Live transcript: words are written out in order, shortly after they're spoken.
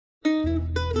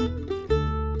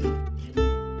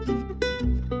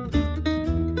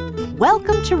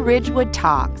Welcome to Ridgewood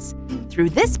Talks.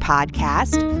 Through this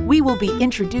podcast, we will be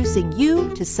introducing you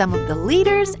to some of the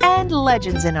leaders and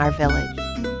legends in our village.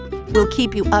 We'll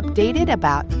keep you updated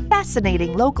about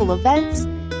fascinating local events,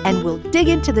 and we'll dig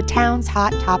into the town's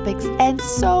hot topics and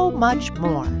so much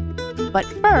more. But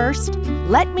first,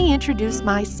 let me introduce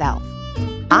myself.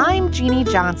 I'm Jeannie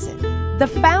Johnson, the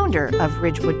founder of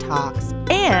Ridgewood Talks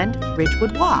and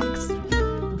Ridgewood Walks.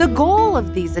 The goal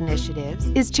of these initiatives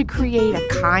is to create a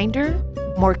kinder,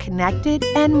 more connected,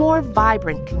 and more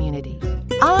vibrant community.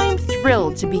 I'm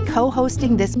thrilled to be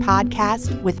co-hosting this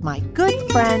podcast with my good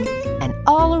friend and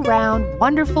all-around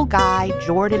wonderful guy,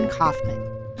 Jordan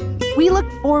Kaufman. We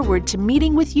look forward to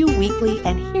meeting with you weekly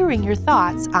and hearing your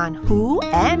thoughts on who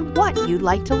and what you'd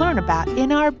like to learn about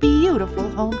in our beautiful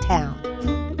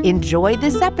hometown. Enjoy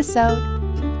this episode.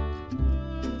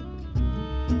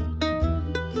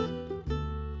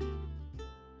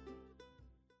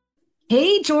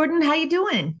 Hey, Jordan, how you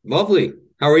doing? Lovely.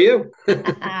 How are you?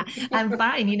 I'm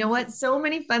fine. You know what? So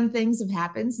many fun things have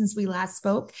happened since we last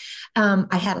spoke. I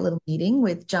had a little meeting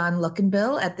with John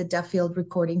Luckenbill at the Duffield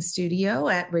Recording Studio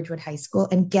at Ridgewood High School.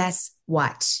 And guess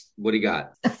what? What do you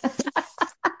got?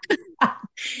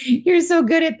 You're so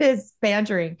good at this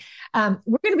bantering.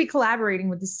 We're going to be collaborating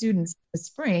with the students this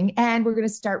spring, and we're going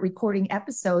to start recording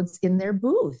episodes in their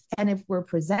booth. And if we're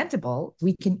presentable,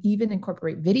 we can even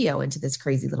incorporate video into this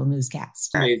crazy little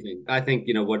newscast. Amazing. I think,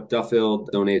 what Duffield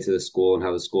donated to the school and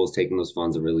how the school is taking those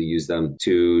funds and really use them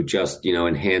to just,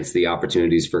 enhance the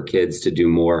opportunities for kids to do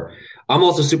more. I'm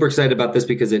also super excited about this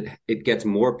because it gets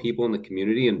more people in the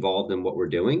community involved in what we're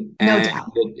doing. No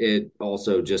doubt. It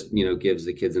also just, gives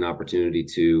the kids an opportunity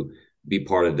to be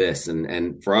part of this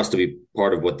and for us to be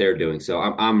part of what they're doing. So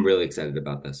I'm really excited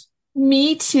about this.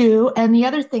 Me too. And the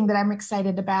other thing that I'm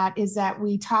excited about is that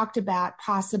we talked about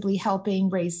possibly helping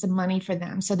raise some money for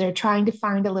them. So they're trying to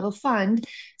find a little fund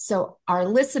so our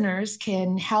listeners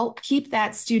can help keep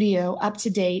that studio up to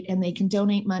date, and they can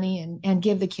donate money and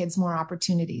give the kids more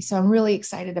opportunities. So I'm really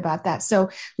excited about that.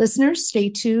 So listeners, stay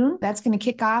tuned. That's going to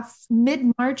kick off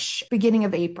mid-March, beginning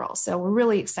of April. So we're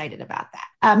really excited about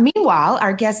that. Meanwhile,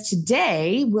 our guest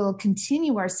today will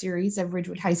continue our series of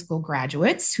Ridgewood High School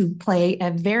graduates who play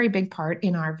a very big part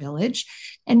in our village.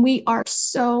 And we are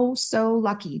so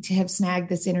lucky to have snagged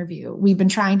this interview. We've been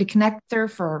trying to connect with her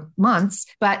for months,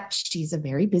 but she's a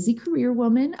very busy career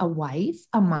woman, a wife,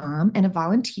 a mom, and a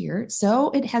volunteer. So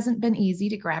it hasn't been easy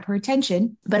to grab her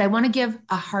attention, but I want to give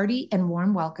a hearty and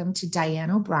warm welcome to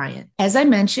Diane O'Brien. As I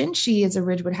mentioned, she is a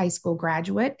Ridgewood High School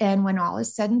graduate, and when all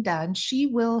is said and done, she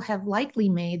will have likely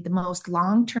made the most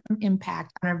long-term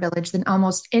impact on our village than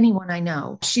almost anyone I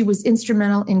know. She was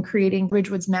instrumental in creating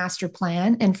Ridgewood's master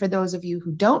plan. And for those of you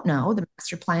who don't know, the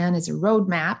master plan is a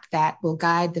roadmap that will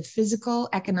guide the physical,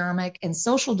 economic, and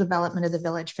social development of the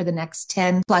village for the next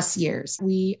 10 plus years.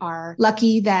 We are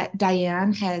lucky that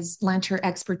Diane has lent her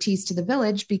expertise to the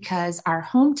village because our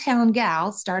hometown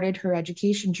gal started her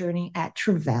education journey at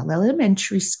Travell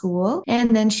Elementary School,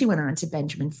 and then she went on to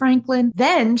Benjamin Franklin.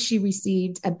 Then she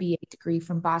received a BA degree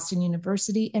from Boston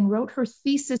University and wrote her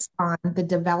thesis on the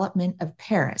development of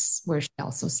Paris, where she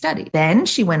also studied. Then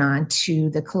she went on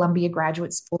to the Columbia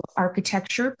Graduate School of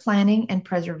Architecture, Planning, and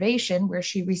Preservation, where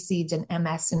she received an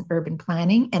MS in Urban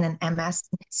Planning and an MS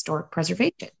in Historic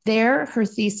Preservation. There, her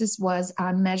thesis was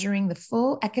on measuring the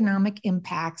full economic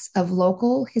impacts of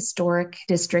local historic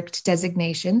district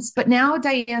designations. But now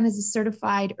Diane is a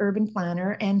certified urban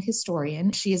planner and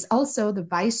historian. She is also the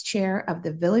vice chair of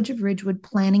the Village of Ridgewood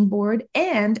Planning Board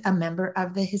and a member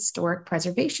of the Historic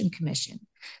Preservation Commission.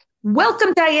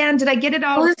 Welcome, Diane. Did I get it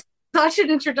all? Such an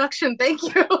introduction. Thank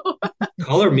you.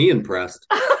 Color me impressed.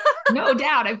 No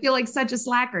doubt. I feel like such a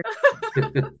slacker.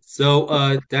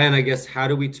 So, Diane, I guess, how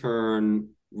do we turn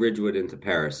Ridgewood into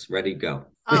Paris? Ready, go.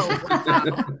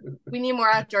 Oh, we need more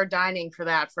outdoor dining for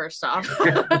that, first off.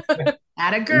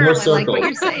 Atta girl, I like what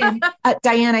you're saying.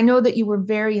 Diane, I know that you were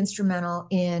very instrumental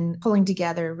in pulling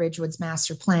together Ridgewood's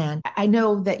master plan. I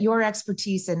know that your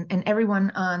expertise and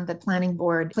everyone on the planning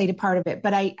board played a part of it,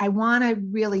 but I want to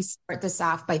really start this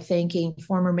off by thanking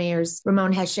former mayors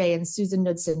Ramon Heshe and Susan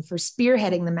Knudsen for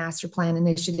spearheading the master plan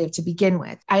initiative to begin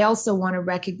with. I also want to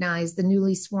recognize the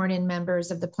newly sworn in members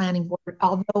of the planning board,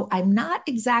 although I'm not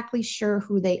exactly sure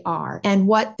who they are and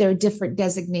what their different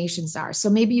designations are. So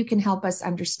maybe you can help us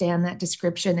understand that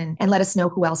description and let us know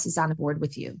who else is on board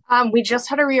with you. We just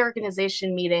had a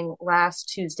reorganization meeting last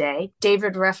Tuesday.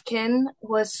 David Refkin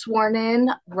was sworn in.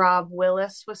 Rob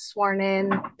Willis was sworn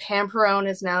in. Pam Perone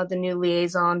is now the new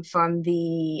liaison from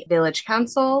the Village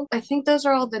Council. I think those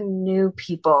are all the new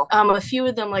people. A few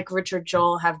of them, like Richard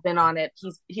Joel, have been on it.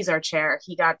 He's our chair.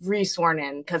 He got re-sworn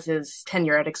in because his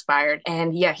tenure had expired.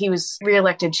 And yeah, he was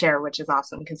reelected chair, which is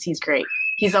awesome because he's great.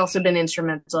 He's also been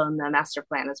instrumental in the master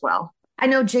plan as well. I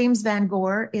know James Van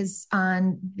Gore is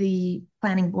on the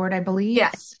planning board, I believe.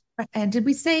 Yes. And did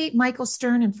we say Michael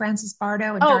Stern and Francis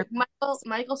Bardo? And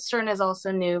Michael Stern is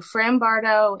also new. Fran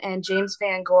Bardo and James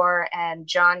Van Gore and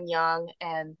John Young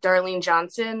and Darlene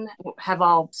Johnson have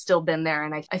all still been there.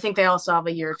 And I think they also have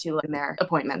a year or two in their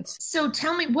appointments. So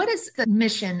tell me, what is the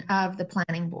mission of the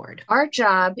planning board? Our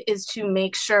job is to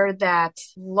make sure that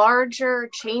larger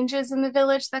changes in the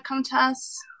village that come to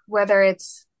us, whether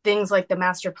it's things like the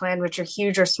master plan, which are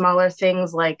huge, or smaller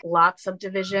things like lot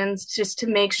subdivisions, just to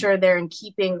make sure they're in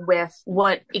keeping with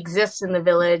what exists in the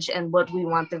village and what we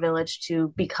want the village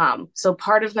to become. So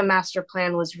part of the master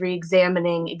plan was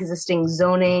re-examining existing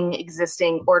zoning,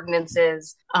 existing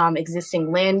ordinances,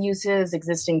 existing land uses,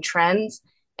 existing trends,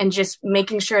 and just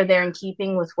making sure they're in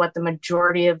keeping with what the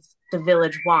majority of the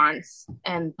village wants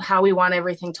and how we want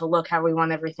everything to look, how we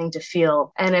want everything to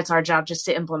feel. And it's our job just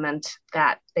to implement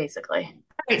that, basically.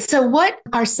 All right, so what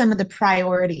are some of the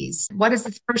priorities? What is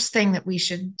the first thing that we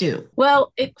should do?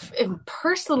 Well,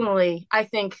 personally, I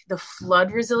think the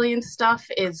flood resilience stuff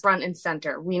is front and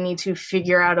center. We need to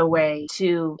figure out a way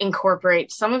to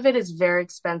incorporate. Some of it is very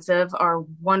expensive. Our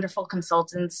wonderful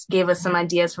consultants gave us some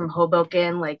ideas from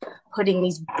Hoboken, like putting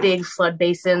these big flood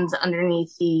basins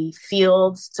underneath the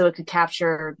fields so it could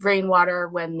capture rainwater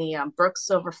when the brooks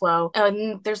overflow.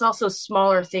 And there's also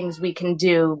smaller things we can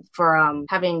do for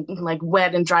having like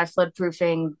wet and dry flood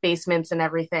proofing basements and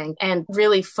everything, and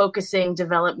really focusing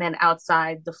development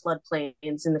outside the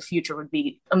floodplains in the future would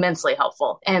be immensely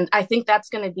helpful. And I think that's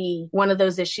going to be one of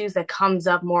those issues that comes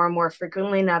up more and more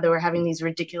frequently now that we're having these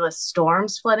ridiculous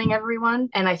storms flooding everyone.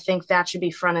 And I think that should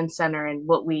be front and center in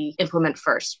what we implement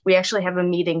first. We actually have a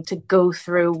meeting to go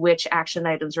through which action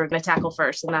items we're going to tackle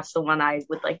first, and that's the one I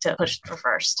would like to push for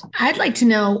first. I'd like to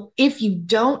know, if you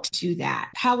don't do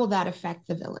that, how will that affect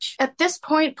the village? At this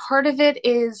point, part of it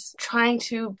is trying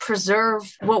to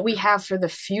preserve what we have for the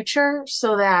future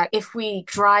so that if we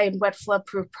dry and wet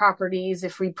flood-proof properties,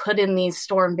 if we put in these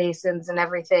storm basins and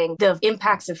everything, the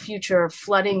impacts of future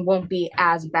flooding won't be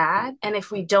as bad. And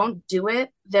if we don't do it,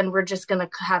 then we're just going to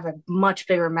have a much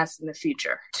bigger mess in the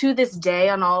future. To this day,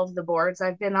 on all of the boards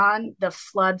I've been on, the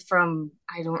flood from,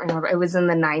 I don't remember, it was in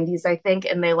the 90s, I think,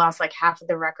 and they lost like half of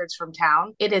the records from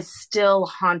town. It is still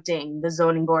haunting the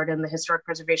zoning board and the Historic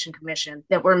Preservation Commission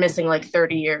that we're missing like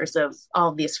 30 years of all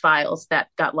of these files that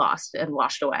got lost and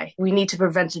washed away. We need to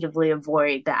preventatively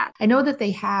avoid that. I know that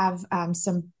they have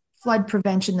some flood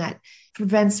prevention that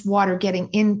prevents water getting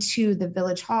into the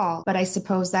village hall, but I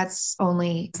suppose that's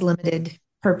only limited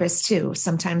purpose too.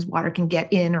 Sometimes water can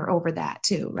get in or over that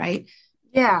too, right?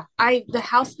 Yeah, the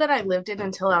house that I lived in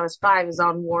until I was 5 is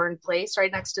on Warren Place,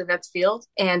 right next to Vets Field,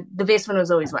 and the basement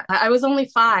was always wet. I was only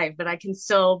 5, but I can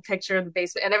still picture the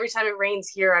basement. And every time it rains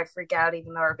here, I freak out,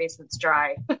 even though our basement's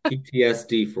dry.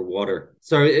 PTSD for water.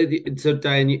 Sorry, so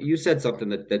Diane, you said something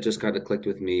that just kind of clicked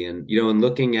with me. And, in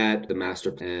looking at the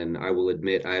master plan, I will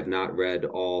admit I have not read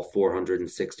all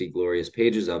 460 glorious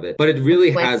pages of it, but it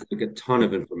really has like a ton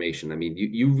of information. I mean,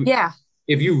 yeah.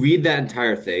 If you read that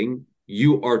entire thing,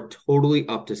 you are totally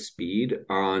up to speed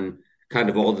on kind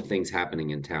of all the things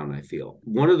happening in town, I feel.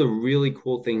 One of the really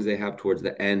cool things they have towards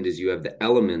the end is you have the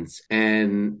elements,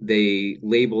 and they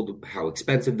labeled how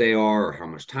expensive they are or how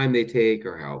much time they take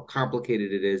or how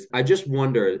complicated it is. I just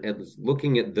wonder,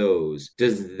 looking at those,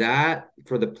 does that,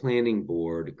 for the planning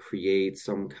board, create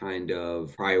some kind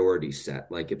of priority set?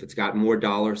 Like if it's got more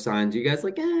dollar signs, you guys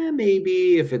like,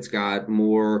 maybe. If it's got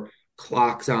more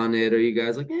clocks on it, are you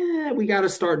guys like, we got to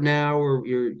start now, or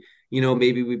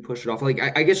maybe we push it off? Like,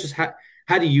 I guess just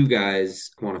how do you guys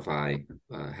quantify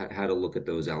how to look at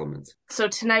those elements? So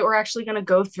tonight we're actually going to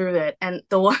go through it, and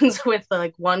the ones with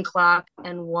like one clock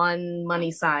and one money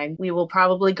sign, we will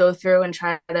probably go through and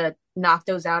try to knock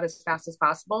those out as fast as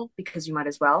possible, because you might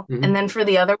as well. Mm-hmm. And then for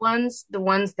the other ones, the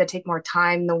ones that take more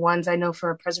time, the ones I know for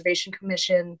a preservation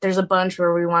commission, there's a bunch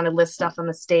where we want to list stuff on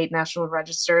the state national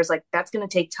registers. Like that's going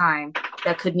to take time.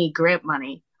 That could need grant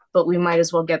money, but we might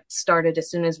as well get started as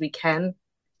soon as we can.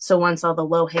 So once all the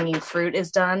low hanging fruit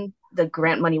is done, the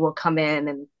grant money will come in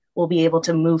and we'll be able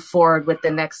to move forward with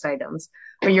the next items.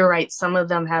 But you're right, some of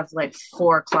them have like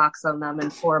 4 clocks on them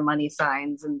and 4 money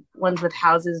signs, and ones with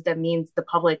houses that means the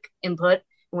public input.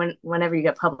 Whenever you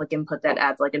get public input, that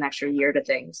adds like an extra year to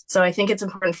things. So I think it's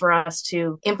important for us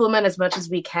to implement as much as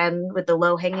we can with the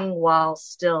low hanging while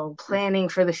still planning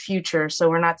for the future. So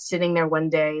we're not sitting there one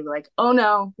day like, oh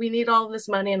no, we need all this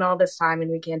money and all this time and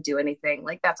we can't do anything.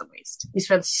 Like that's a waste. We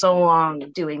spent so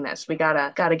long doing this. We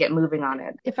gotta get moving on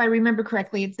it. If I remember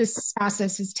correctly, this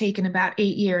process has taken about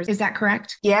 8 years. Is that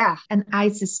correct? Yeah. And I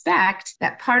suspect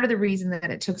that part of the reason that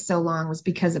it took so long was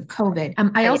because of COVID.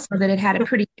 I also know that it had a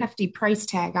pretty hefty price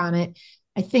tag on it.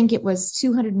 I think it was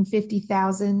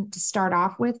 $250,000 to start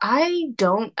off with. I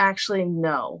don't actually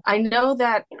know. I know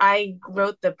that I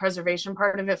wrote the preservation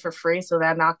part of it for free, so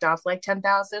that knocked off like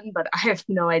 10,000, but I have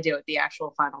no idea what the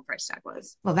actual final price tag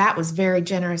was. Well, that was very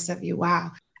generous of you.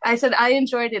 Wow. I said I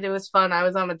enjoyed it. It was fun. I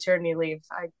was on maternity leave.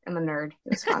 I am a nerd. It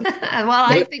was fun. Well,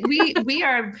 I think we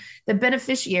are the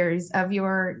beneficiaries of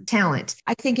your talent.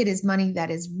 I think it is money that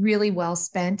is really well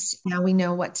spent. Now we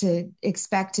know what to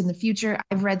expect in the future.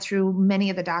 I've read through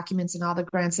many of the documents and all the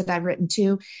grants that I've written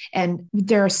too, and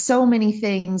there are so many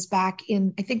things back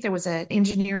in, I think there was an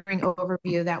engineering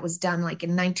overview that was done like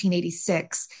in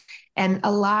 1986. And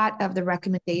a lot of the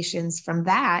recommendations from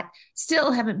that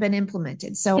still haven't been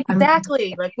implemented. So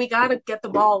exactly, like we got to get the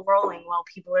ball rolling while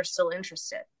people are still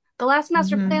interested. The last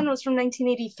master plan was from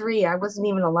 1983. I wasn't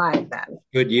even alive then.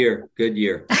 Good year. Good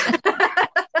year.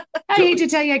 I hate to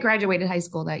tell you, I graduated high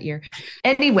school that year.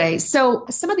 Anyway, so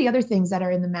some of the other things that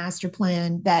are in the master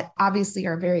plan that obviously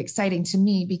are very exciting to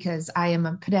me because I am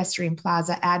a pedestrian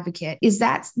plaza advocate. Is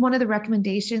that one of the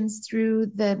recommendations through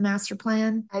the master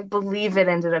plan? I believe it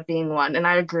ended up being one, and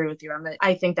I agree with you on that.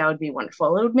 I think that would be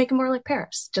wonderful. It would make it more like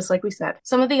Paris, just like we said.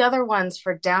 Some of the other ones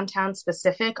for downtown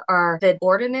specific are the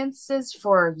ordinances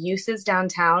for uses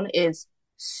downtown is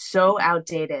so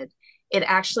outdated. It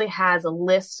actually has a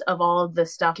list of all of the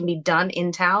stuff can be done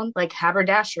in town, like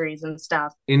haberdasheries and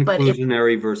stuff.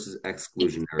 Inclusionary versus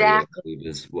exclusionary, exactly.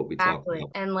 Is what we talk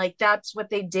about. And like that's what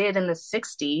they did in the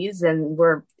 60s, and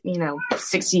we're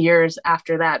 60 years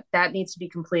after that. That needs to be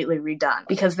completely redone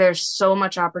because there's so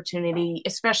much opportunity,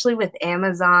 especially with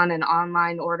Amazon and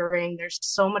online ordering. There's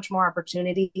so much more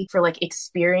opportunity for like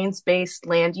experience-based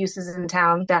land uses in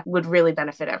town that would really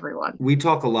benefit everyone. We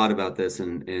talk a lot about this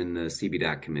in the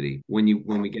CBDAC committee.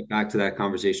 When we get back to that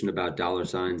conversation about dollar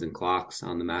signs and clocks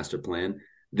on the master plan,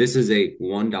 this is a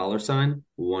 $1 sign,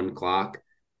 1 clock,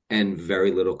 and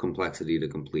very little complexity to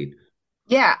complete.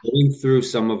 Yeah. Going through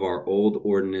some of our old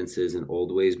ordinances and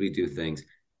old ways we do things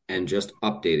and just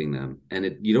updating them.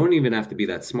 And you don't even have to be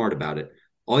that smart about it.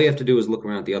 All you have to do is look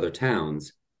around the other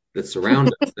towns that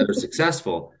surround us that are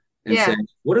successful and say,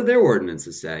 what do their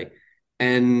ordinances say?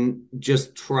 And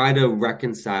just try to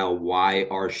reconcile why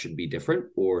ours should be different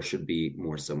or should be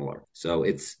more similar. So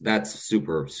that's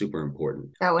super, super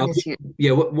important. That one is huge.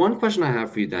 Yeah. One question I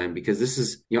have for you, Diane, because this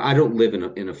is, I don't live in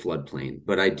a floodplain,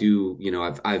 but I do,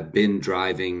 I've been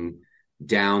driving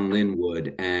down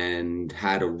Linwood and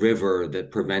had a river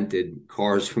that prevented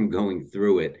cars from going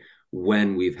through it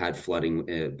when we've had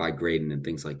flooding by Graydon and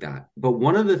things like that. But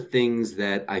one of the things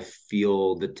that I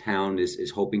feel the town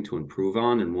is hoping to improve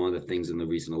on, and one of the things in the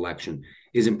recent election,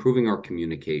 is improving our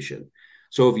communication.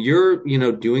 So if you're,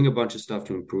 doing a bunch of stuff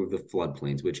to improve the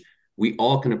floodplains, which we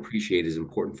all can appreciate is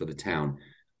important for the town,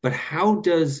 but how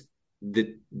does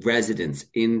the residents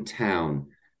in town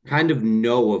kind of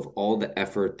know of all the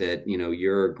effort that,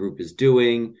 your group is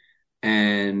doing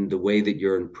and the way that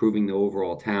you're improving the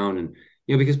overall town? And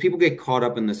because people get caught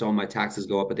up in this, my taxes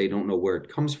go up, but they don't know where it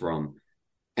comes from.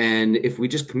 And if we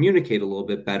just communicate a little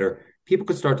bit better, people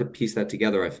could start to piece that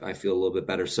together. I feel a little bit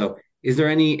better. So is there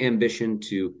any ambition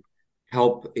to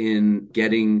help in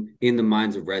getting in the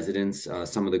minds of residents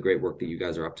some of the great work that you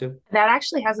guys are up to? That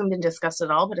actually hasn't been discussed at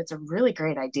all, but it's a really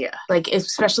great idea. Like,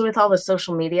 especially with all the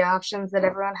social media options that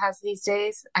everyone has these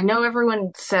days. I know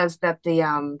everyone says that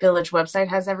the village website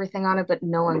has everything on it, but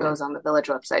no one goes on the village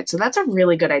website. So that's a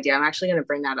really good idea. I'm actually going to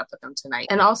bring that up with them tonight.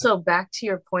 And also back to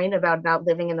your point about not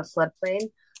living in a floodplain.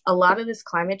 A lot of this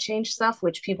climate change stuff,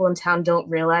 which people in town don't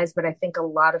realize, but I think a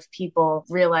lot of people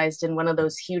realized in one of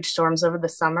those huge storms over the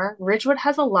summer, Ridgewood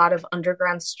has a lot of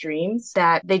underground streams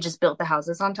that they just built the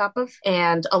houses on top of.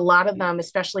 And a lot of them,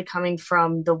 especially coming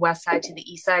from the west side to the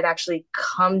east side, actually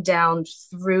come down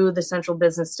through the central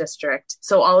business district.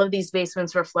 So all of these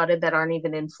basements were flooded that aren't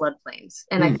even in floodplains.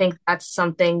 And I think that's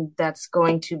something that's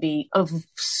going to be a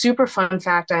super fun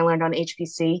fact I learned on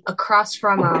HPC. Across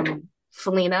from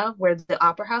Felina, where the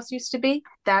Opera House used to be,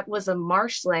 that was a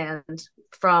marshland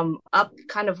from up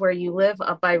kind of where you live,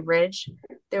 up by Ridge,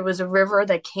 There was a river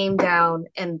that came down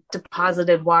and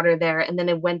deposited water there, and then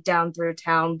it went down through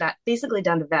town, that basically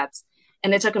down to Vets.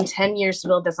 And it took them 10 years to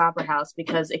build this opera house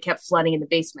because it kept flooding in the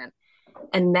basement.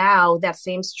 And now that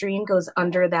same stream goes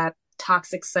under that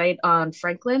toxic site on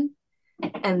Franklin.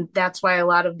 And that's why a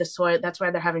lot of the soil, that's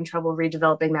why they're having trouble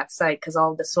redeveloping that site, because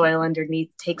all of the soil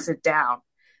underneath takes it down.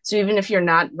 So even if you're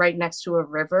not right next to a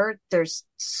river, there's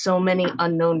so many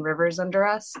unknown rivers under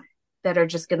us that are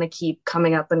just going to keep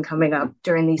coming up and coming up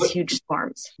during these huge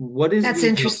storms. What is That's the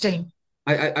interesting.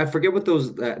 I forget what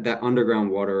those that underground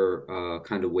water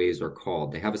kind of ways are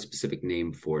called. They have a specific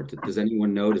name for it. Does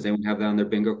anyone know? Does anyone have that on their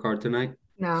bingo card tonight?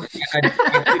 No.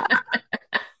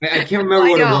 I can't remember I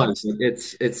what it don't.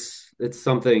 was. It's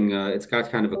something. It's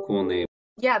got kind of a cool name.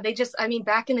 Yeah, they just, I mean,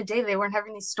 back in the day, they weren't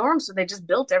having these storms, so they just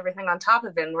built everything on top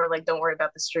of it. And we're like, don't worry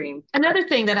about the stream. Another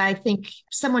thing that I think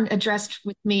someone addressed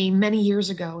with me many years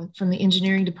ago from the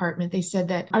engineering department, they said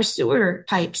that our sewer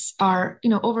pipes are,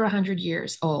 over 100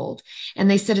 years old. And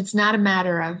they said it's not a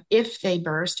matter of if they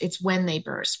burst, it's when they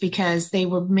burst because they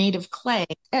were made of clay.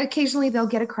 Occasionally they'll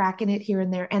get a crack in it here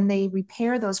and there, and they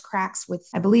repair those cracks with,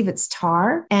 I believe it's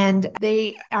tar, and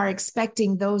they are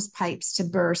expecting those pipes to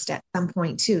burst at some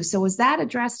point too. So was that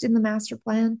addressed in the master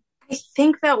plan? I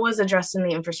think that was addressed in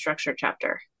the infrastructure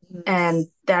chapter. And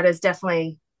that is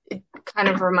definitely, it kind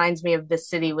of reminds me of the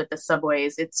city with the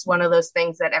subways. It's one of those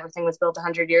things that everything was built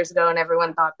 100 years ago and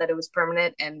everyone thought that it was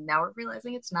permanent. And now we're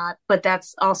realizing it's not. But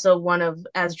that's also one of,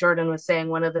 as Jordan was saying,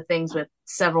 one of the things with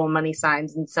several money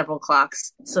signs and several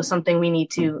clocks. So something we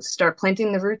need to start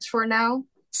planting the roots for now.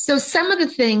 So some of the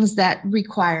things that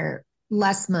require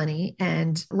less money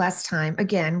and less time,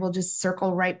 again, we'll just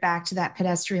circle right back to that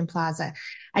pedestrian plaza.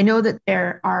 I know that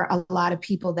there are a lot of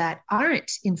people that aren't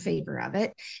in favor of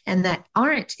it and that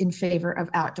aren't in favor of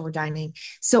outdoor dining.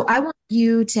 So I want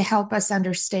you to help us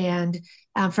understand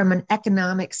from an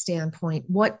economic standpoint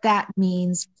what that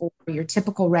means for your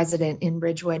typical resident in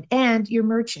Ridgewood and your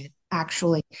merchant,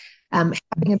 actually,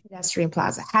 having a pedestrian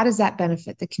plaza. How does that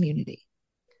benefit the community?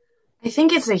 I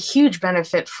think it's a huge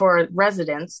benefit for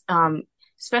residents,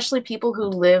 especially people who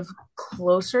live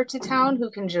closer to town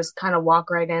who can just kind of walk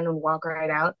right in and walk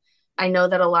right out. I know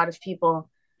that a lot of people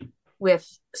with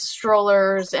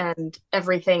strollers and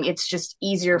everything, it's just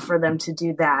easier for them to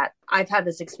do that. I've had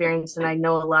this experience, and I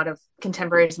know a lot of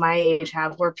contemporaries my age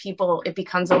have, where people, it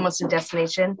becomes almost a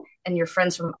destination and your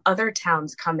friends from other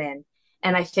towns come in.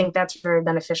 And I think that's very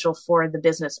beneficial for the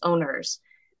business owners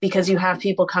because you have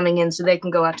people coming in so they can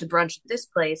go out to brunch at this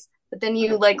place, but then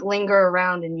you like linger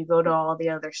around and you go to all the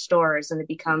other stores and it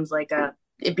becomes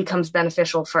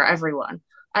beneficial for everyone.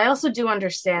 I also do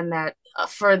understand that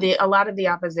for a lot of the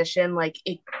opposition,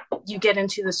 you get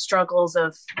into the struggles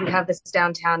of we have this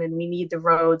downtown and we need the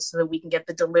roads so that we can get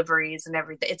the deliveries and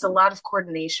everything. It's a lot of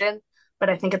coordination, but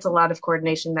I think it's a lot of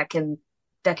coordination that can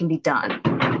be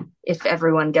done if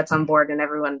everyone gets on board and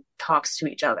everyone talks to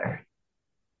each other.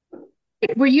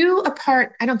 Were you a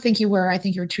part? I don't think you were. I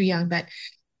think you were too young, but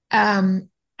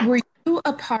were you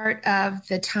a part of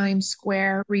the Times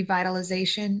Square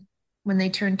revitalization when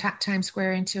they turned Times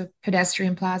Square into a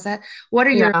pedestrian plaza? What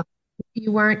are your, No.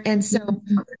 you weren't. And so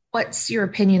what's your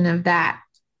opinion of that,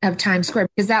 of Times Square?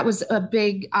 Because that was a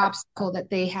big obstacle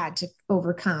that they had to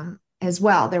overcome as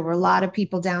well. There were a lot of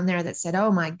people down there that said,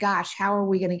 oh my gosh, how are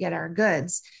we going to get our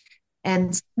goods?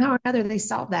 And somehow or another, they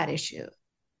solved that issue.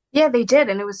 Yeah, they did,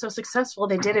 and it was so successful.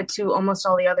 They did it to almost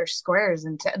all the other squares,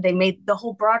 and they made the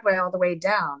whole Broadway all the way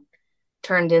down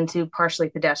turned into partially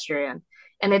pedestrian,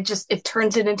 and it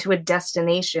turns it into a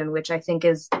destination, which I think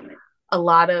is a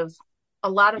lot of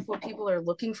what people are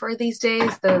looking for these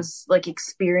days. Those like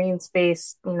experience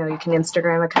based, you can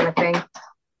Instagram it kind of thing.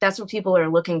 That's what people are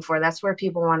looking for. That's where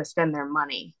people want to spend their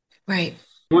money. Right.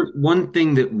 One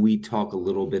thing that we talk a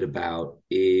little bit about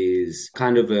is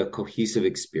kind of a cohesive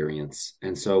experience.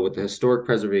 And so with the historic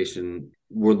preservation,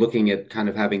 we're looking at kind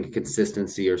of having a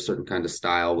consistency or certain kind of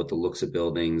style with the looks of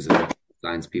buildings and the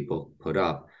signs people put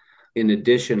up. In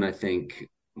addition, I think,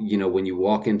 when you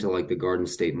walk into like the Garden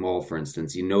State Mall, for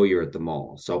instance, you're at the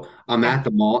mall. So I'm at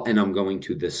the mall and I'm going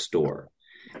to this store.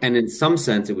 And in some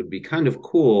sense, it would be kind of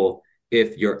cool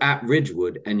if you're at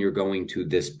Ridgewood and you're going to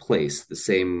this place, the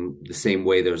same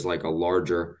way there's like a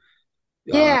larger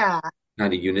Yeah.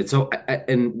 kind of unit. So,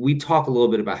 and we talk a little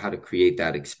bit about how to create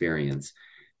that experience.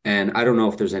 And I don't know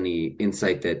if there's any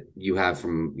insight that you have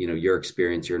from, your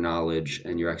experience, your knowledge,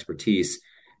 and your expertise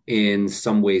in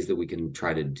some ways that we can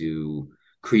try to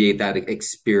create that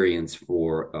experience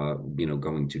for,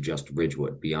 going to just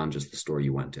Ridgewood beyond just the store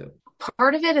you went to.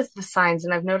 Part of it is the signs,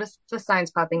 and I've noticed the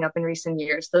signs popping up in recent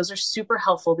years. Those are super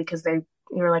helpful because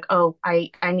you're like, oh,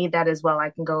 I need that as well. I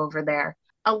can go over there.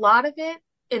 A lot of it,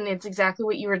 and it's exactly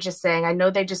what you were just saying. I know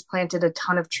they just planted a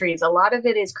ton of trees. A lot of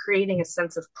it is creating a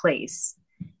sense of place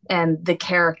and the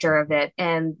character of it.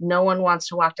 And no one wants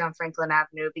to walk down Franklin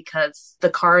Avenue because the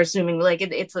car is zooming like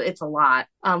it's a lot.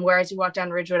 Whereas you walk down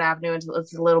Ridgewood Avenue,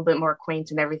 it's a little bit more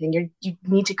quaint and everything. You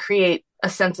need to create a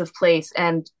sense of place.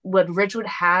 And what Ridgewood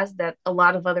has that a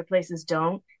lot of other places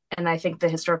don't, and I think the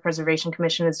Historic Preservation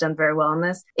Commission has done very well on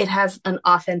this. It has an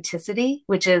authenticity,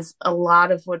 which is a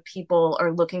lot of what people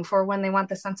are looking for when they want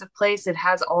the sense of place. It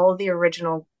has all the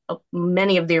original,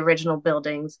 many of the original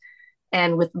buildings,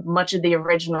 and with much of the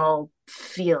original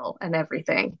feel and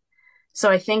everything. So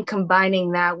I think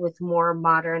combining that with more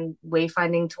modern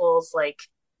wayfinding tools, like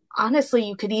honestly,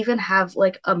 you could even have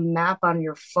like a map on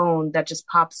your phone that just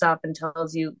pops up and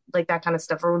tells you like that kind of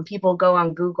stuff. Or when people go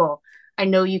on Google, I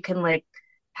know you can like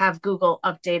have Google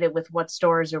update it with what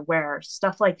stores are where.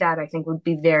 Stuff like that, I think would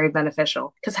be very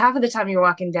beneficial. Because half of the time you're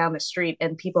walking down the street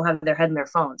and people have their head in their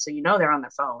phone. So you know they're on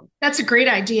their phone. That's a great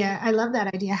idea. I love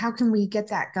that idea. How can we get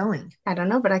that going? I don't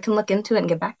know, but I can look into it and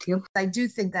get back to you. I do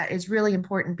think that is really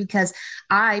important because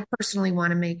I personally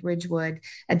want to make Ridgewood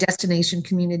a destination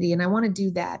community. And I want to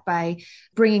do that by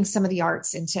bringing some of the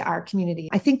arts into our community.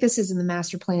 I think this is in the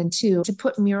master plan too, to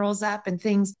put murals up and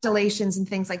things, installations and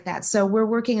things like that. So we're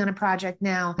working on a project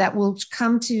now that will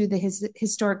come to the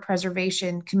Historic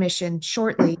Preservation Commission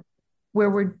shortly, where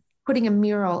we're putting a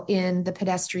mural in the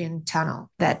pedestrian tunnel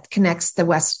that connects the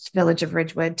West Village of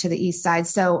Ridgewood to the east side.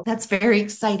 So that's very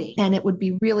exciting. And it would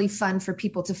be really fun for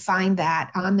people to find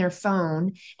that on their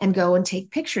phone and go and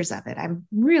take pictures of it. I'm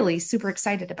really super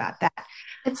excited about that.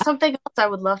 It's something else I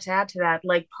would love to add to that.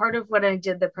 Like part of what I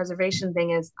did the preservation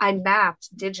thing is I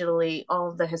mapped digitally all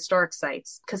of the historic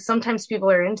sites because sometimes people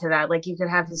are into that. Like you could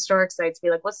have historic sites be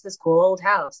like, what's this cool old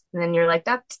house? And then you're like,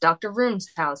 that's Dr. Vroom's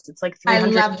house. It's like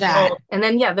 300 I love that. old. And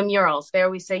then, yeah, the murals. They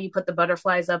always say you put the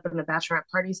butterflies up and the bachelorette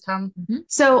parties come. Mm-hmm.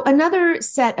 So another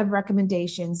set of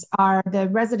recommendations are the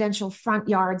residential front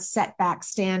yard setback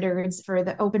standards for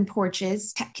the open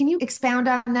porches. Can you expound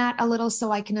on that a little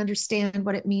so I can understand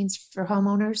what it means for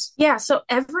homeowners? Yeah, so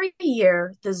every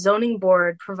year the zoning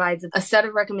board provides a set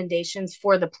of recommendations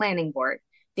for the planning board.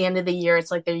 At the end of the year,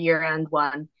 it's like their year-end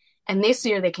one. And this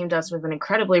year they came to us with an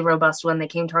incredibly robust one. They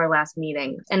came to our last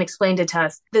meeting and explained it to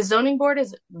us. The zoning board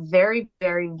is very,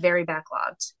 very, very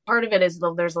backlogged. Part of it is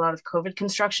there's a lot of COVID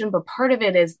construction, but part of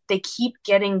it is they keep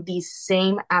getting these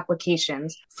same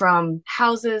applications from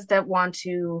houses that want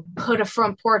to put a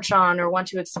front porch on or want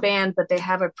to expand, but they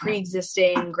have a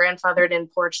pre-existing grandfathered in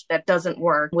porch that doesn't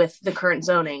work with the current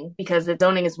zoning because the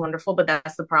zoning is wonderful, but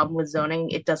that's the problem with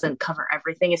zoning. It doesn't cover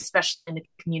everything, especially in a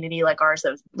community like ours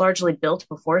that was largely built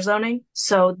before zoning.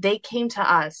 So they came to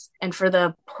us, and for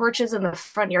the porches and the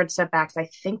front yard setbacks, I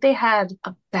think they had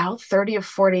about 30 or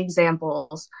 40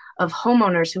 examples of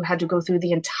homeowners who had to go through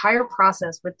the entire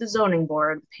process with the zoning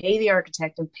board, pay the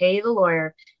architect and pay the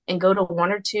lawyer, and go to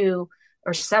one or two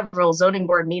or several zoning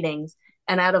board meetings.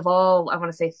 And out of all, I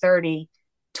want to say 30,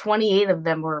 28 of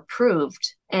them were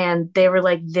approved. And they were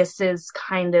like, this is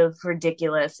kind of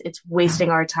ridiculous. It's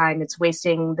wasting our time. It's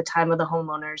wasting the time of the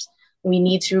homeowners. We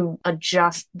need to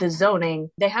adjust the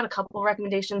zoning. They had a couple of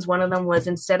recommendations. One of them was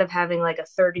instead of having like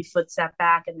a 30-foot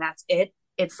setback and that's it,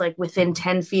 it's like within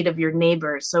 10 feet of your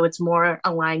neighbors. So it's more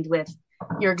aligned with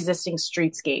your existing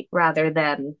streetscape rather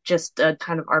than just a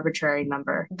kind of arbitrary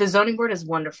number. The zoning board is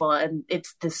wonderful, and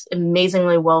it's this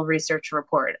amazingly well-researched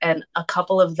report. And a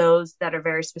couple of those that are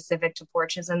very specific to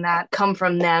porches and that come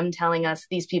from them telling us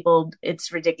these people,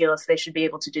 it's ridiculous. They should be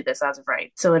able to do this as of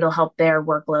right. So it'll help their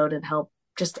workload and help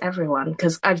just everyone,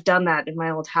 because I've done that in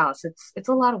my old house. It's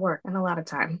a lot of work and a lot of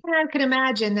time. I can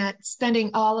imagine that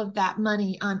spending all of that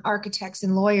money on architects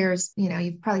and lawyers,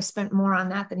 you've probably spent more on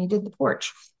that than you did the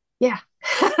porch. Yeah.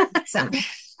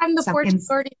 And the porch was Sometimes.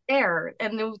 already there.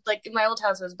 And it was like my old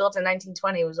house was built in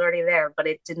 1920, it was already there, but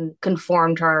it didn't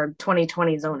conform to our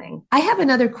 2020 zoning. I have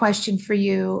another question for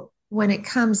you. When it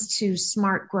comes to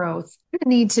smart growth, we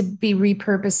need to be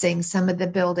repurposing some of the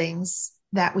buildings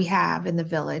that we have in the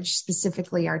village,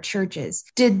 specifically our churches.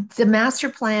 Did the master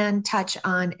plan touch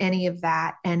on any of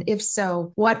that? And if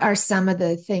so, what are some of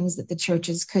the things that the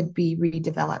churches could be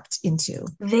redeveloped into?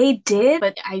 They did,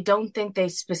 but I don't think they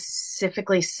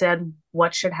specifically said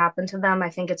what should happen to them. I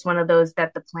think it's one of those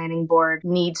that the planning board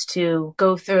needs to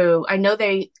go through. I know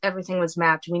everything was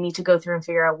mapped. We need to go through and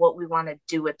figure out what we want to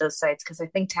do with those sites, because I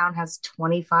think town has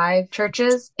 25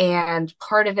 churches, and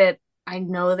part of it, I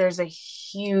know there's a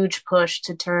huge push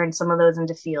to turn some of those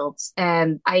into fields.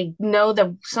 And I know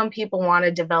that some people want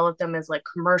to develop them as like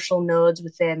commercial nodes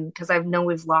within, because I know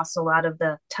we've lost a lot of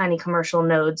the tiny commercial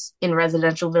nodes in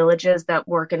residential villages that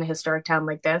work in a historic town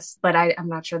like this. But I'm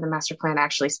not sure the master plan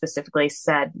actually specifically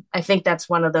said. I think that's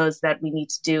one of those that we need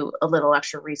to do a little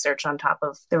extra research on top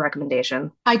of the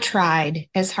recommendation. I tried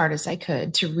as hard as I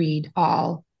could to read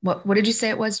all. What did you say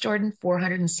it was, Jordan?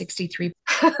 463.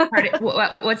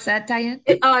 What's that, Diane?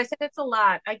 I said it's a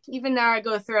lot. Even now I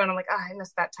go through and I'm like, I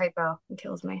missed that typo. It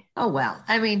kills me. Oh, well,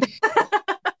 I mean,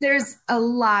 there's a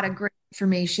lot of great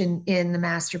information in the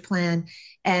master plan,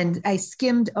 and I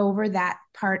skimmed over that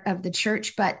part of the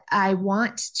church, but I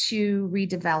want to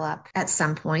redevelop at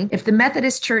some point. If the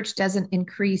Methodist Church doesn't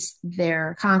increase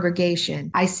their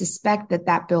congregation, I suspect that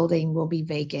that building will be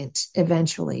vacant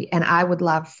eventually. And I would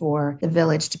love for the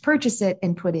village to purchase it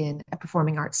and put in a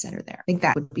performing arts center there. I think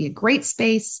that would be a great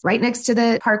space right next to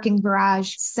the parking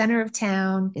garage, center of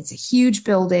town. It's a huge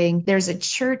building. There's a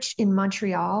church in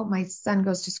Montreal. My son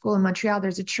goes to school in Montreal.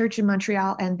 There's a church in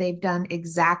Montreal, and they've done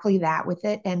exactly that with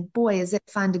it. And boy, is it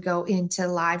fun to go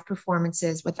into live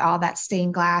performances with all that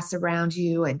stained glass around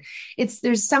you. And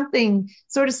there's something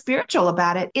sort of spiritual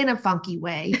about it in a funky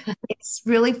way. It's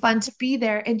really fun to be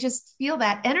there and just feel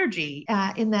that energy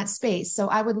in that space. So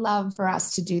I would love for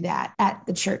us to do that at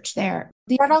the church there.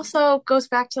 That also goes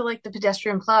back to like the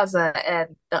pedestrian plaza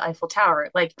and the Eiffel Tower.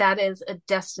 Like that is a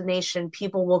destination.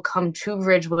 People will come to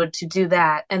Ridgewood to do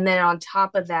that. And then on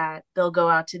top of that, they'll go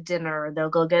out to dinner, or they'll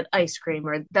go get ice cream,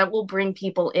 or that will bring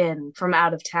people in from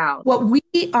out of town. What we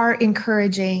are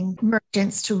encouraging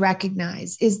merchants to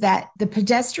recognize is that the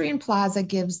pedestrian plaza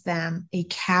gives them a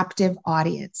captive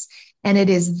audience. And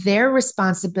it is their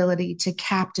responsibility to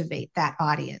captivate that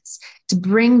audience, to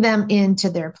bring them into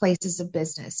their places of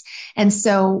business. And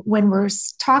so when we're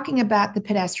talking about the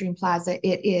pedestrian plaza,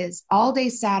 it is all day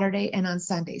Saturday and on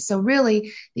Sunday. So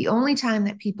really, the only time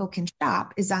that people can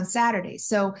shop is on Saturday.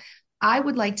 So I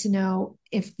would like to know,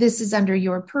 if this is under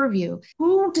your purview,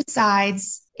 who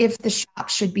decides if the shop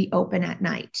should be open at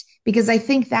night? Because I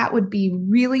think that would be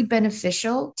really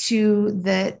beneficial to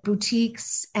the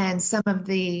boutiques and some of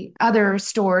the other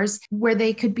stores where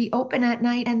they could be open at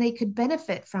night and they could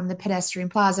benefit from the pedestrian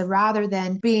plaza rather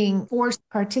than being forced to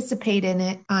participate in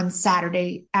it on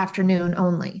Saturday afternoon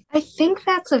only. I think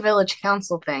that's a village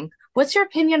council thing. What's your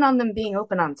opinion on them being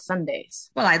open on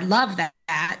Sundays? Well, I love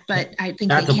that, but I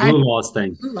think that's a Blue Laws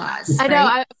thing. Blue Laws, I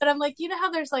know, but I'm like, you know how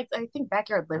there's like, I think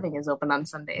Backyard Living is open on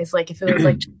Sundays. Like if it was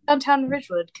like downtown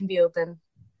Ridgewood can be open.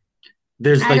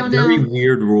 There's like very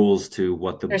weird rules to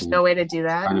what there's no way to do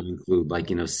that. Kind of include, like,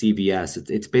 CVS.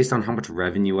 It's based on how much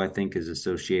revenue I think is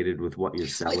associated with what you're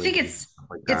selling. I think it's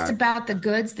about the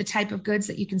goods, the type of goods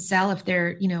that you can sell. If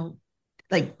they're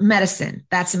like medicine,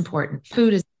 that's important.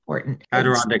 Food is important.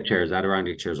 Adirondack chairs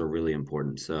are really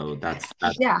important. So that's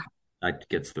that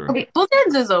gets through. Okay,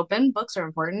 Bookends is open. Books are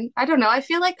important. I don't know. I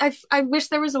feel like I wish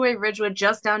there was a way Ridgewood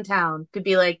just downtown could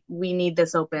be like, we need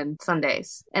this open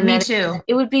Sundays. And Me too.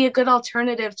 It would be a good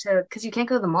alternative to, because you can't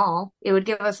go to the mall. It would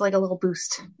give us like a little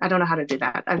boost. I don't know how to do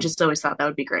that. I've just always thought that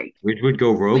would be great. Ridgewood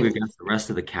go rogue against the rest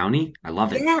of the county. I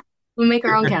love it. Yeah, we'll make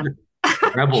our own county.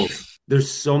 Rebels.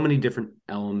 There's so many different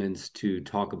elements to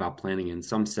talk about planning. In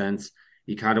some sense,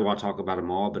 you kind of want to talk about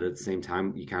them all, but at the same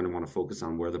time, you kind of want to focus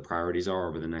on where the priorities are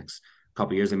over the next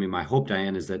couple of years. I mean, my hope,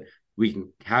 Diane, is that we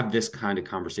can have this kind of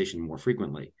conversation more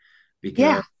frequently,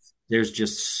 because there's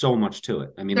just so much to it.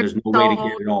 I mean, there's no way to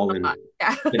get it all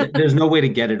in. There's no way to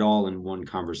get it all in one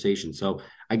conversation. So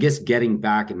I guess getting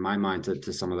back in my mind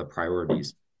to some of the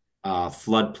priorities,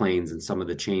 floodplains and some of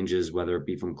the changes, whether it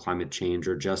be from climate change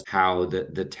or just how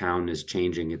the town is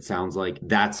changing. It sounds like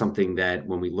that's something that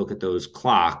when we look at those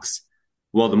clocks,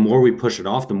 well, the more we push it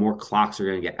off, the more clocks are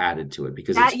going to get added to it,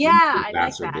 because I like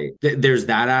that. There's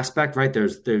that aspect, right?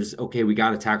 There's okay, we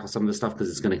got to tackle some of this stuff because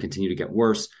it's going to continue to get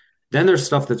worse. Then there's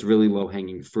stuff that's really low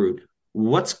hanging fruit.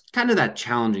 What's kind of that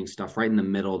challenging stuff right in the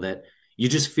middle that you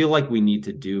just feel like we need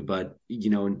to do, but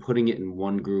in putting it in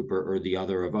one group or the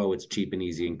other of, oh, it's cheap and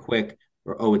easy and quick,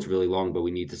 or oh, it's really long, but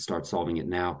we need to start solving it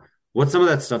now. What's some of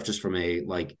that stuff just from a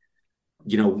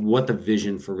what the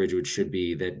vision for Ridgewood should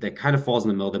be that kind of falls in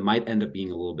the middle that might end up being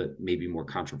a little bit maybe more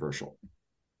controversial?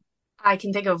 I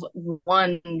can think of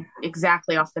one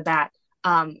exactly off the bat,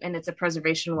 and it's a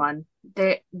preservation one.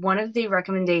 One of the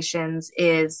recommendations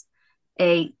is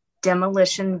a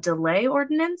demolition delay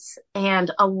ordinance, and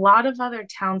a lot of other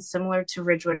towns similar to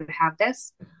Ridgewood have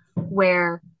this,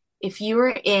 where if you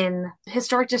are in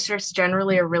historic districts,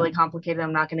 generally are really complicated.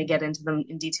 I'm not going to get into them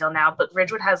in detail now, but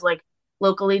Ridgewood has like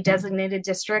locally designated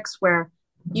districts where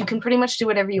you can pretty much do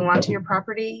whatever you want to your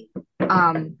property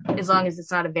as long as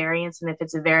it's not a variance. And if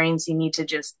it's a variance, you need to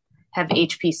just have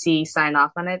HPC sign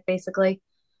off on it, basically.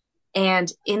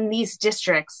 And in these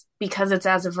districts, because it's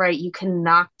as of right, you can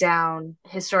knock down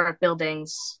historic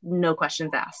buildings, no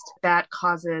questions asked. That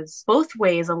causes both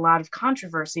ways a lot of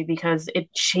controversy because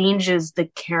it changes the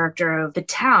character of the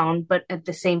town, but at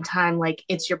the same time, like,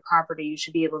 it's your property. You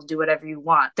should be able to do whatever you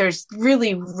want. There's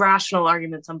really rational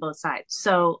arguments on both sides.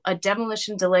 So a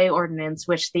demolition delay ordinance,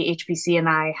 which the HPC and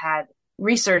I had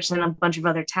research in a bunch of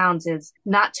other towns, is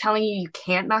not telling you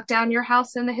can't knock down your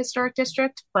house in the historic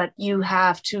district, but you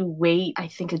have to wait. I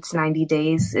think it's 90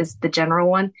 days is the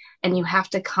general one. And you have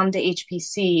to come to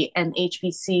HPC, and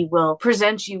HPC will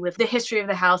present you with the history of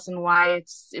the house and why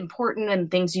it's important and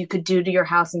things you could do to your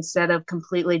house instead of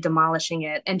completely demolishing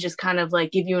it, and just kind of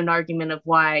like give you an argument of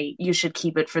why you should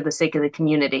keep it for the sake of the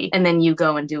community. And then you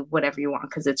go and do whatever you want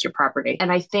because it's your property.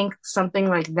 And I think something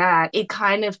like that, it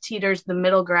kind of teeters the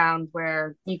middle ground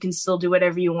where you can still do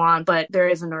whatever you want, but there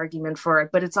is an argument for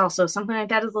it. But it's also something like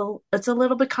that it's a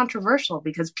little bit controversial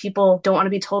because people don't want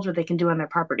to be told what they can do on their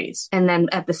properties. And then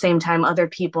at the same time, other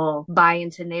people buy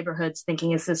into neighborhoods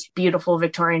thinking it's this beautiful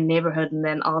Victorian neighborhood, and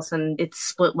then all of a sudden it's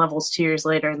split levels 2 years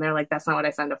later, and they're like, that's not what I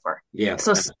signed up for. Yeah.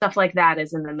 So stuff like that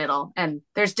is in the middle. And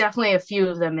there's definitely a few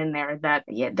of them in there that,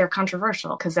 yeah, they're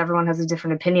controversial because everyone has a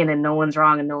different opinion and no one's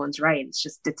wrong and no one's right.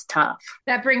 It's tough.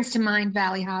 That brings to mind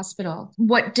Valley Hospital.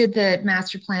 What did the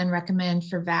master plan recommend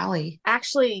for Valley?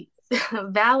 Actually,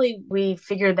 Valley, we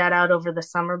figured that out over the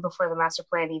summer before the master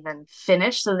plan even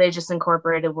finished. So they just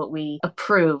incorporated what we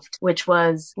approved, which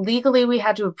was legally we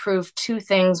had to approve two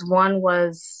things. One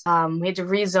was we had to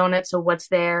rezone it. So what's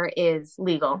there is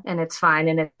legal and it's fine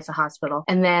and it's a hospital.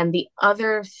 And then the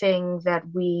other thing that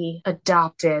we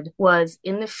adopted was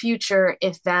in the future,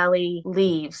 if Valley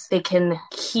leaves, they can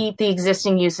keep the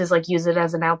existing uses, like use it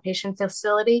as an outpatient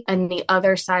facility. And the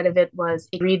other side of it was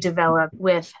redeveloped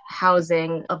with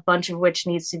housing, a bunch of which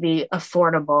needs to be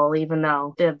affordable, even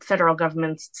though the federal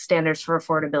government's standards for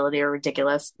affordability are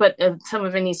ridiculous. But some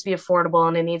of it needs to be affordable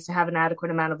and it needs to have an adequate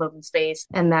amount of open space.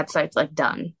 And that site's like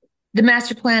done. The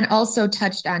master plan also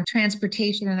touched on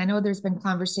transportation, and I know there's been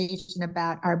conversation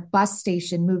about our bus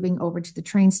station moving over to the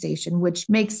train station, which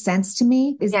makes sense to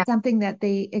me. Is that something that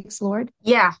they explored?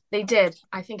 Yeah, they did.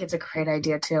 I think it's a great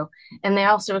idea too. And they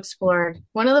also explored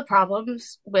one of the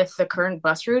problems with the current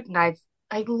bus route, and I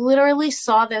literally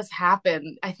saw this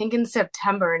happen, I think in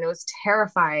September, and it was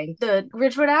terrifying. The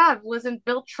Ridgewood Ave wasn't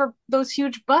built for those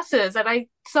huge buses. And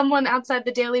someone outside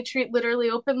the Daily Treat literally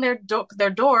opened their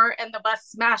door and the bus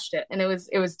smashed it. And it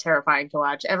was terrifying to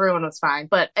watch. Everyone was fine.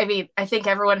 But I mean, I think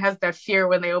everyone has that fear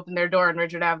when they open their door in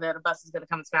Ridgewood Ave that a bus is going to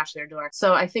come and smash their door.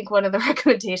 So I think one of the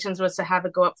recommendations was to have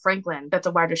it go up Franklin. That's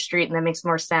a wider street and that makes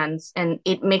more sense. And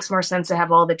it makes more sense to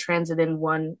have all the transit in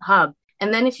one hub.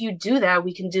 And then if you do that,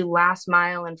 we can do last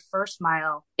mile and first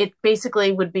mile. It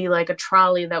basically would be like a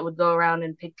trolley that would go around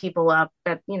and pick people up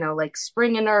at, like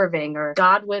Spring and Irving or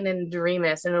Godwin and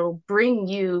Doremus, and it'll bring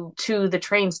you to the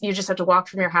trains. You just have to walk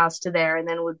from your house to there, and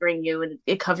then it would bring you, and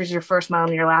it covers your first mile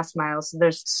and your last mile. So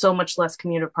there's so much less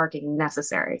commuter parking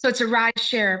necessary. So it's a ride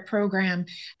share program.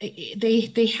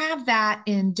 They have that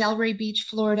in Delray Beach,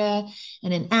 Florida,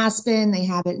 and in Aspen. They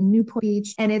have it in Newport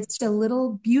Beach, and it's a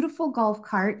little beautiful golf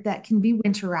cart that can be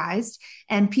winterized,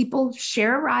 and people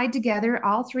share a ride together.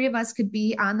 All three of us could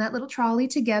be on that little trolley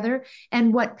together,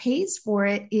 and what pays for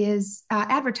it is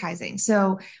advertising.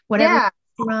 So whatever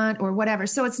restaurant or whatever.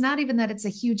 So it's not even that it's a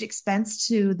huge expense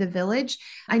to the village.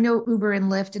 I know Uber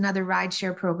and Lyft and other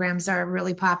rideshare programs are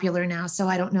really popular now. So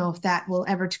I don't know if that will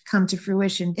ever come to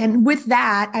fruition. And with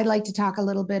that, I'd like to talk a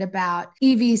little bit about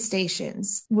EV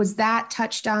stations. Was that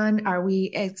touched on? Are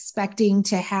we expecting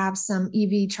to have some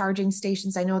EV charging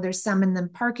stations? I know there's some in the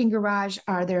parking garage.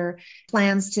 Are there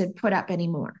plans to put up any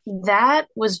more? That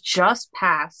was just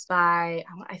passed by,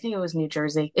 I think it was New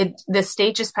Jersey. The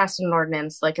state just passed an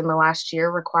ordinance like in the last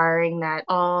year requiring that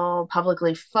all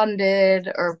publicly funded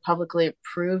or publicly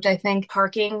approved, I think,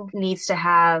 parking needs to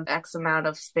have X amount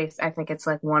of space. I think it's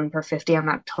like 1 per 50. I'm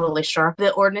not totally sure.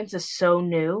 The ordinance is so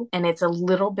new and it's a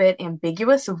little bit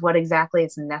ambiguous of what exactly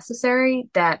is necessary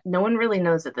that no one really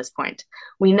knows at this point.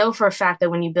 We know for a fact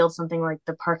that when you build something like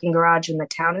the parking garage and the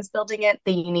town is building it,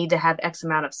 that you need to have X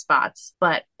amount of spots.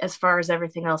 But as far as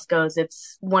everything else goes,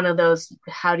 it's one of those,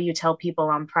 how do you tell people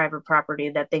on private property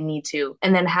that they need to?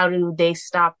 And then how do they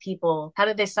stop people? How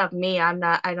did they stop me?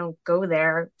 I don't go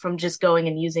there from just going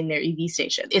and using their EV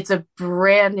station. It's a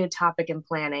brand new topic in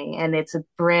planning, and it's a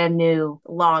brand new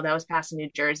law that was passed in New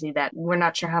Jersey that we're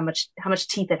not sure how much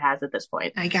teeth it has at this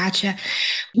point. I gotcha.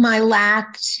 My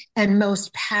last and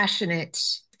most passionate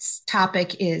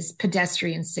topic is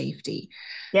pedestrian safety.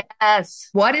 Yes.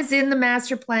 What is in the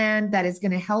master plan that is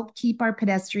going to help keep our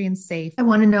pedestrians safe? I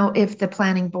want to know if the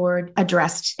planning board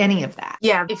addressed any of that.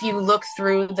 Yeah, if you look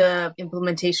through the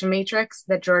implementation matrix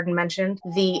that Jordan mentioned,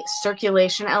 the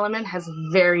circulation element has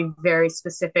very, very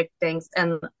specific things,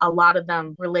 and a lot of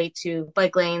them relate to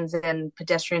bike lanes and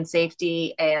pedestrian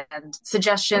safety and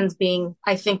suggestions being,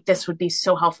 I think this would be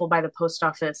so helpful by the post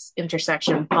office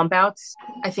intersection bump outs.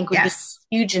 I think would be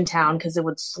huge in town because it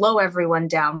would slow everyone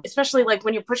down, especially like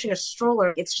when you're pushing a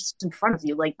stroller, it's just in front of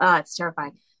you. Like, it's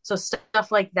terrifying. So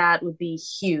stuff like that would be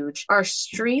huge. Our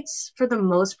streets, for the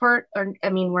most part,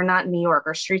 we're not in New York.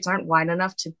 Our streets aren't wide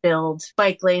enough to build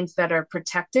bike lanes that are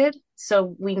protected.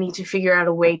 So we need to figure out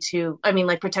a way to,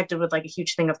 like protected with like a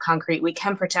huge thing of concrete. We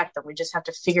can protect them. We just have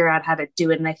to figure out how to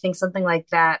do it. And I think something like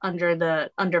that under the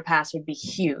underpass would be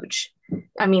huge.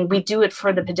 We do it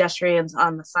for the pedestrians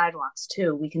on the sidewalks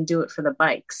too. We can do it for the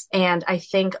bikes. And I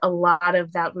think a lot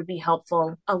of that would be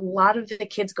helpful. A lot of the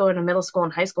kids go into middle school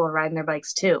and high school riding their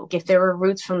bikes too. If there were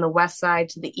routes from the west side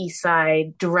to the east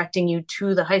side directing you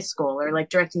to the high school or like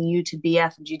directing you to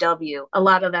BF and GW, a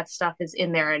lot of that stuff is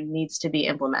in there and needs to be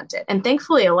implemented. And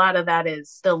thankfully, a lot of that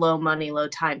is the low money, low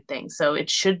time thing. So it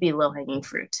should be low hanging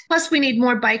fruit. Plus, we need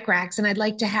more bike racks. And I'd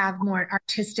like to have more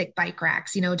artistic bike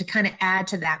racks, to kind of add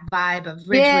to that vibe of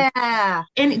Ridgewood. Yeah.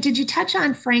 And did you touch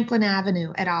on Franklin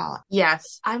Avenue at all?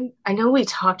 Yes. I know we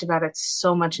talked about it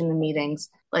so much in the meetings,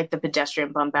 like the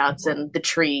pedestrian bump outs and the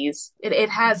trees. It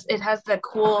has that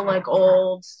cool, like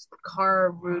old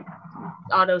car route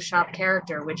auto shop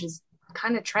character, which is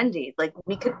kind of trendy. Like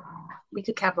we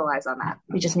could capitalize on that.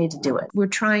 We just need to do it. We're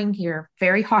trying here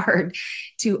very hard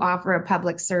to offer a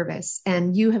public service,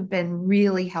 and you have been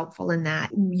really helpful in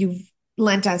that. You've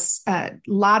lent us a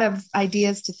lot of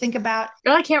ideas to think about.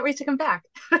 Oh, I can't wait to come back.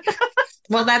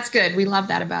 Well, that's good. We love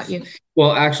that about you.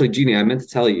 Well, actually, Jeannie, I meant to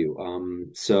tell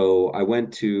you. So I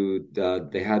went to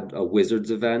they had a Wizards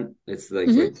event. It's like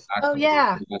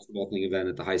basketball thing event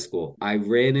at the high school. I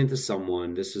ran into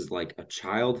someone. This is like a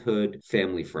childhood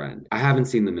family friend. I haven't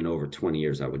seen them in over 20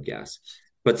 years, I would guess.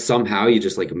 But somehow you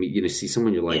just like see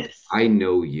someone, you're like, yes. I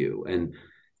know you. And,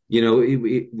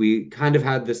 we kind of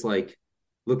had this like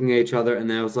looking at each other, and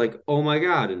then I was like, oh my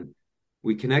God. And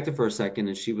we connected for a second,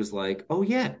 and she was like, oh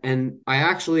yeah. And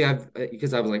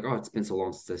because I was like, oh, it's been so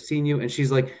long since I've seen you. And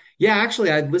she's like, yeah,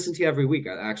 actually, I listen to you every week.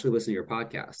 I actually listen to your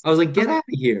podcast. I was like, get out of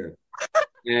here.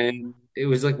 And it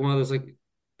was like one of those, like,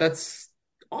 that's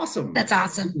awesome. That's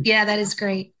awesome. Yeah, that is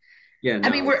great. Yeah.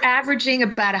 No. We're averaging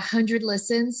about 100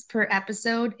 listens per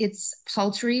episode. It's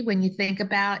paltry when you think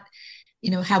about,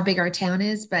 how big our town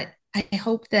is, but I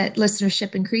hope that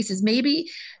listenership increases. Maybe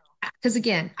because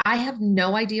again, I have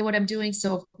no idea what I'm doing.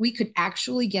 So if we could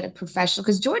actually get a professional,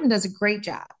 because Jordan does a great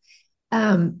job.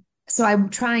 So I'm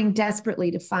trying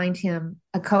desperately to find him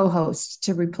a co-host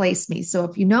to replace me. So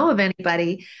if you know of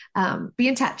anybody, be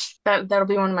in touch. That'll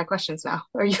be one of my questions now.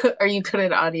 Are you good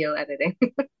at audio editing?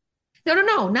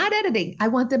 No, not editing. I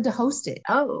want them to host it.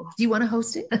 Oh. Do you want to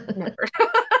host it? Never.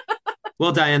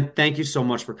 Well, Diane, thank you so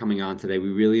much for coming on today. We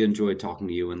really enjoyed talking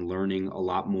to you and learning a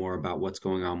lot more about what's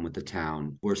going on with the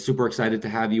town. We're super excited to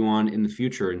have you on in the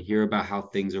future and hear about how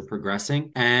things are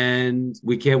progressing. And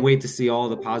we can't wait to see all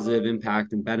the positive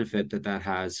impact and benefit that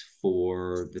has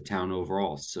for the town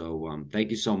overall. So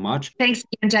thank you so much. Thanks,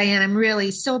 Diane. I'm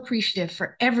really so appreciative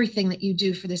for everything that you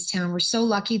do for this town. We're so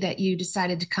lucky that you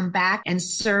decided to come back and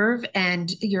serve,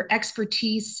 and your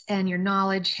expertise and your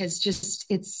knowledge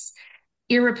it's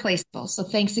irreplaceable. So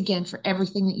thanks again for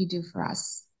everything that you do for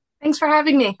us. Thanks for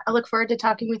having me. I look forward to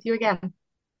talking with you again.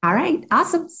 All right.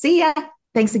 Awesome. See ya.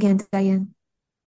 Thanks again, Diane.